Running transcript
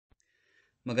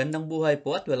Magandang buhay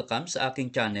po at welcome sa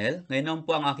aking channel. Ngayon naman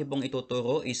po ang aking pong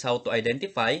ituturo is how to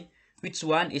identify which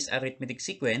one is arithmetic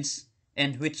sequence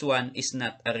and which one is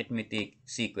not arithmetic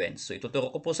sequence. So ituturo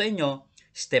ko po sa inyo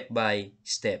step by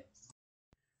step.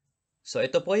 So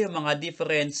ito po yung mga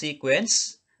different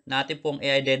sequence natin pong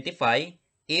i-identify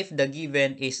if the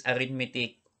given is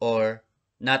arithmetic or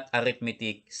not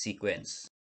arithmetic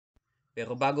sequence.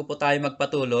 Pero bago po tayo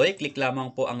magpatuloy, click lamang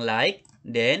po ang like,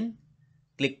 then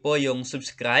click po yung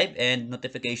subscribe and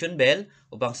notification bell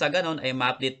upang sa ganon ay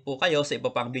ma-update po kayo sa iba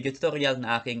pang video tutorial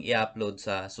na aking i-upload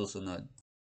sa susunod.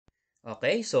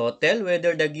 Okay, so tell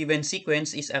whether the given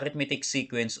sequence is arithmetic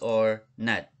sequence or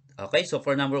not. Okay, so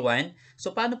for number 1, so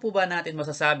paano po ba natin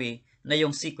masasabi na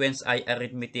yung sequence ay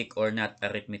arithmetic or not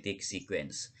arithmetic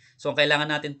sequence? So ang kailangan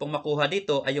natin pong makuha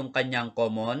dito ay yung kanyang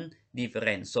common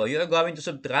difference. So you are going to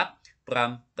subtract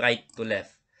from right to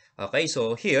left. Okay,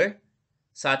 so here,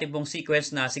 sa ating pong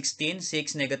sequence na 16,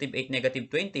 6, negative 8, negative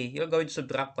 20, you're going to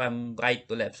subtract from right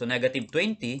to left. So negative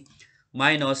 20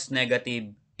 minus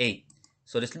negative 8.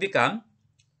 So this will become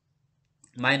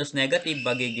minus negative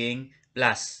magiging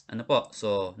plus. Ano po?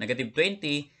 So negative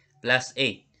 20 plus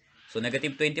 8. So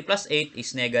negative 20 plus 8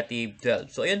 is negative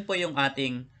 12. So ayan po yung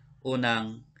ating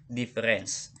unang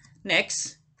difference.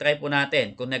 Next, try po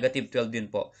natin kung negative 12 din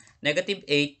po. Negative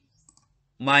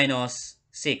 8 minus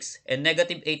 6. And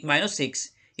negative 8 minus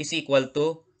 6 is equal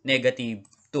to negative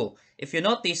 2. If you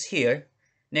notice here,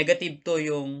 negative 2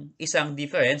 yung isang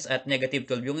difference at negative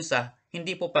 12 yung isa,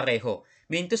 hindi po pareho.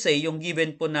 Meaning to say, yung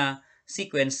given po na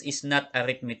sequence is not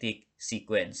arithmetic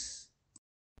sequence.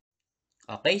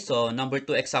 Okay, so number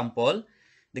 2 example.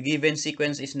 The given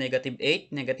sequence is negative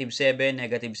 8, negative 7,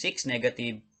 negative 6,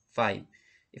 negative 5.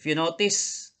 If you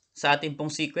notice, sa ating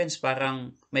pong sequence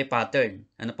parang may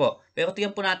pattern. Ano po? Pero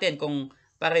tingnan po natin kung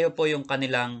pareho po yung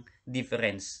kanilang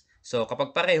difference. So kapag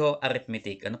pareho,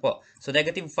 arithmetic. Ano po? So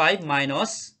negative 5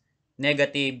 minus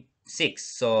negative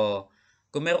 6. So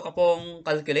kung meron ka pong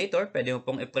calculator, pwede mo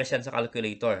pong i-press yan sa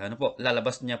calculator. Ano po?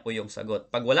 Lalabas niya po yung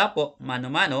sagot. Pag wala po,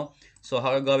 mano-mano. So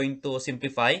how are we going to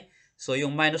simplify? So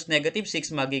yung minus negative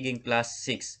 6 magiging plus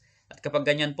 6. At kapag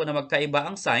ganyan po na magkaiba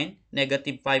ang sign,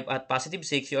 negative 5 at positive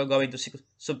 6, you are going to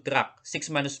subtract.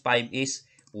 6 minus 5 is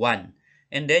 1.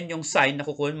 And then, yung sign na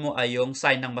kukunin mo ay yung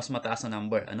sign ng mas mataas na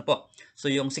number. Ano po?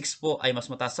 So, yung 6 po ay mas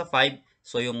mataas sa 5.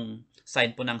 So, yung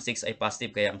sign po ng 6 ay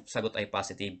positive, kaya ang sagot ay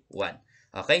positive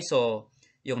 1. Okay, so,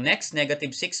 yung next,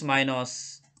 negative 6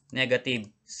 minus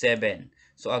negative 7.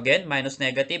 So, again, minus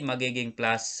negative magiging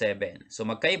plus 7. So,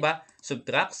 magkaiba,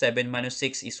 subtract, 7 minus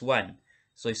 6 is 1.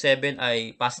 So, 7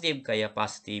 ay positive, kaya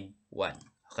positive 1.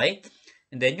 Okay?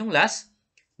 And then, yung last,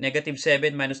 negative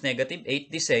 7 minus negative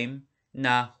 8, the same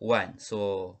na 1.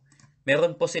 So,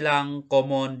 meron po silang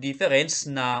common difference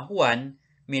na 1,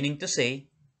 meaning to say,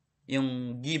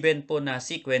 yung given po na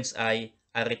sequence ay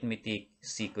arithmetic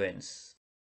sequence.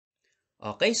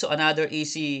 Okay, so another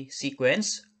easy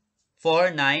sequence,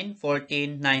 4, 9,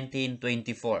 14, 19,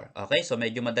 24. Okay, so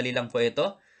medyo madali lang po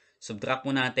ito. Subtract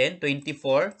mo natin,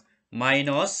 24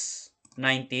 minus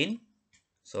 19.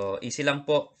 So, easy lang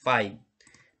po, 5.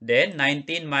 Then,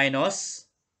 19 minus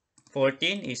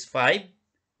 14 is 5.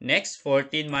 Next,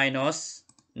 14 minus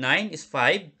 9 is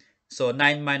 5. So,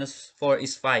 9 minus 4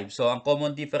 is 5. So, ang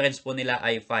common difference po nila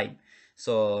ay 5.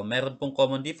 So, meron pong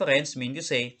common difference, mean to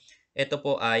say, ito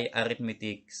po ay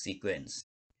arithmetic sequence.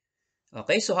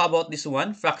 Okay, so how about this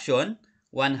one? Fraction,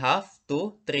 1 half,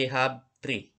 2, 3 half,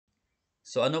 3.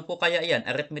 So, ano po kaya yan?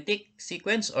 Arithmetic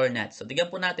sequence or not? So, tignan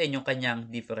po natin yung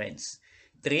kanyang difference.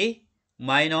 3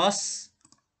 minus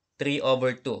 3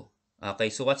 over 2.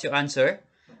 Okay, so what's your answer?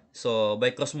 So,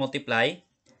 by cross multiply,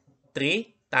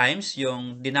 3 times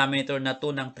yung denominator na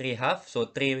 2 ng 3 half. So,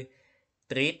 3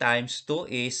 times 2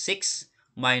 is 6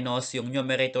 minus yung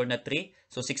numerator na 3.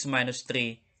 So, 6 minus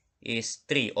 3 is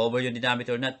 3 over yung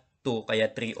denominator na 2,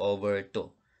 kaya 3 over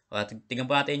 2. At tingnan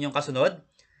po natin yung kasunod.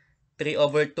 3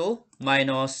 over 2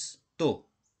 minus 2.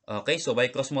 Okay, so by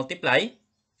cross multiply,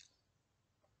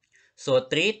 so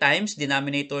 3 times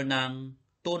denominator ng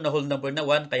 2 na whole number na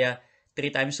 1, kaya 3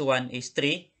 times 1 is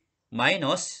 3,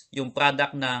 minus yung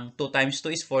product ng 2 times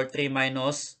 2 is 4, 3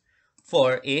 minus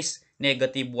 4 is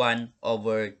negative 1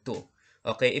 over 2.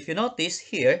 Okay, if you notice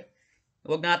here,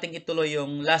 huwag nating ituloy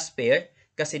yung last pair,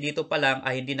 kasi dito pa lang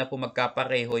ay hindi na po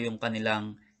magkapareho yung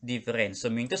kanilang difference.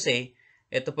 So, mean to say,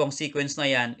 ito pong sequence na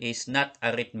yan is not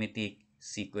arithmetic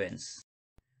sequence.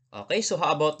 Okay, so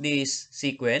how about this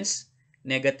sequence?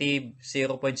 Negative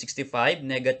 0.65,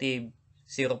 negative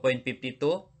 0.52,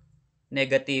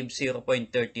 negative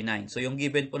 0.39. So, yung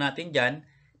given po natin dyan,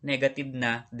 negative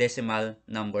na decimal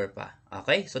number pa.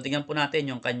 Okay, so tingnan po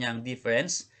natin yung kanyang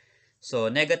difference.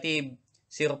 So, negative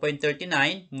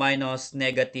 0.39 minus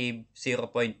negative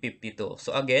 0.52.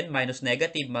 So, again, minus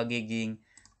negative magiging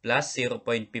plus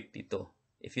 0.52.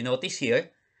 If you notice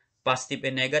here, positive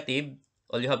and negative,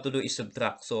 all you have to do is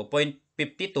subtract. So,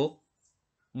 0.52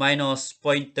 minus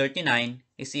 0.39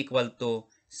 is equal to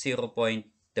 0.13.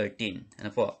 Ano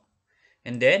po?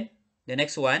 And then, the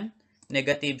next one,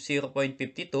 negative 0.52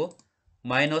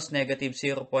 minus negative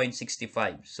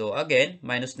 0.65. So, again,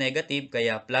 minus negative,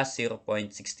 kaya plus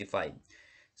 0.65.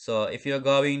 So, if you're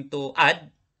going to add,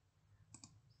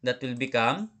 that will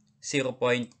become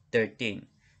 0.13.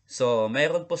 So,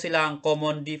 mayroon po silang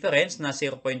common difference na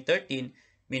 0.13,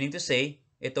 meaning to say,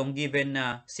 itong given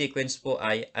na sequence po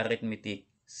ay arithmetic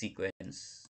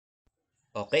sequence.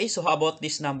 Okay, so how about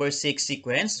this number 6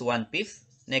 sequence, 1/5,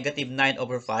 negative 9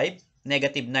 over 5,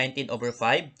 negative 19 over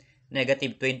 5,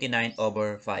 negative 29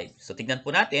 over 5. So, tignan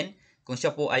po natin kung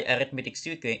siya po ay arithmetic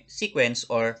sequence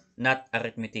or not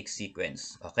arithmetic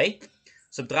sequence. Okay?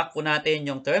 Subtract po natin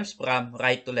yung terms from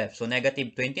right to left. So,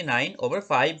 negative 29 over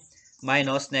 5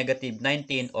 minus negative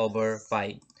 19 over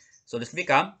 5. So, this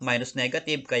become minus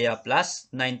negative kaya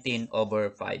plus 19 over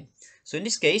 5. So, in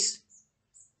this case,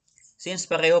 since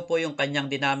pareho po yung kanyang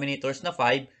denominators na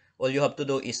 5, all you have to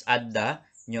do is add the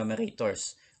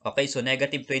numerators. Okay, so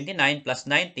negative 29 plus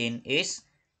 19 is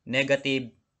negative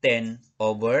 10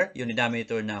 over yung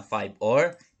denominator na 5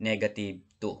 or negative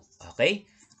 2. Okay,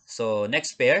 so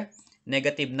next pair,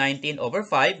 negative 19 over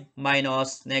 5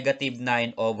 minus negative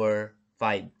 9 over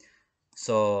 5.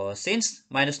 So, since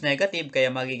minus negative, kaya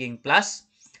magiging plus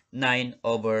 9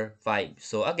 over 5.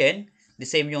 So, again, the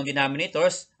same yung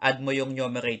denominators, add mo yung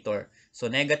numerator. So,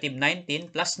 negative 19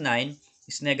 plus 9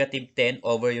 is negative 10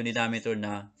 over yung denominator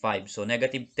na 5. So,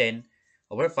 negative 10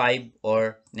 over 5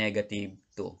 or negative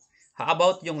 2. How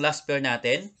about yung last pair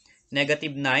natin?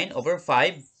 Negative 9 over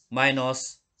 5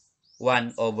 minus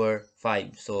 1 over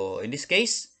 5. So, in this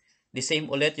case, the same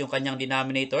ulit yung kanyang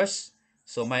denominators.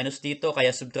 So, minus dito,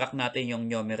 kaya subtract natin yung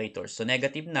numerators. So,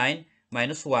 negative 9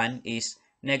 minus 1 is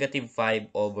negative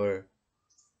 5 over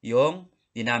yung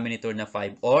denominator na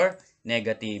 5 or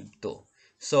negative 2.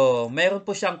 So, meron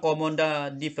po siyang common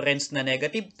difference na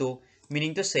negative 2,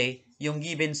 meaning to say, yung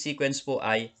given sequence po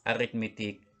ay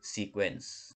arithmetic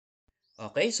sequence.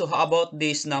 Okay, so how about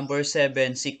this number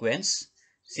 7 sequence?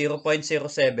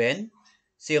 0.07,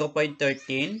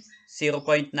 0.13,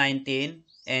 0.19,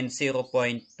 and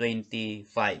 0.25.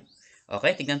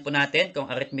 Okay, tignan po natin kung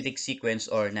arithmetic sequence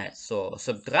or not. So,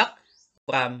 subtract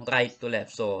from right to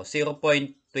left. So,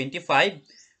 0.25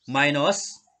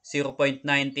 minus 0.19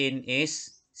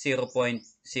 is 0.06.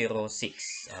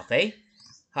 Okay?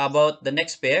 How about the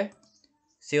next pair?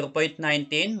 0.19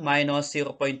 minus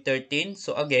 0.13.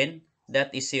 So, again,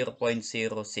 that is 0.06.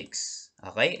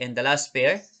 Okay? And the last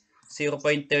pair,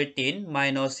 0.13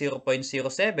 minus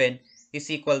 0.07 is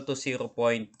equal to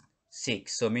 0.6.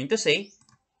 So, mean to say,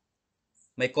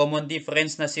 may common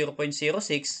difference na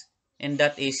 0.06 and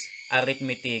that is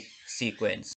arithmetic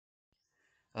sequence.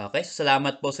 Okay, so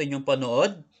salamat po sa inyong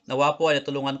panood. Nawa po ay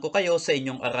natulungan ko kayo sa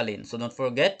inyong aralin. So, don't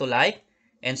forget to like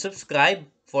and subscribe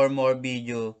for more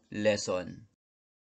video lesson.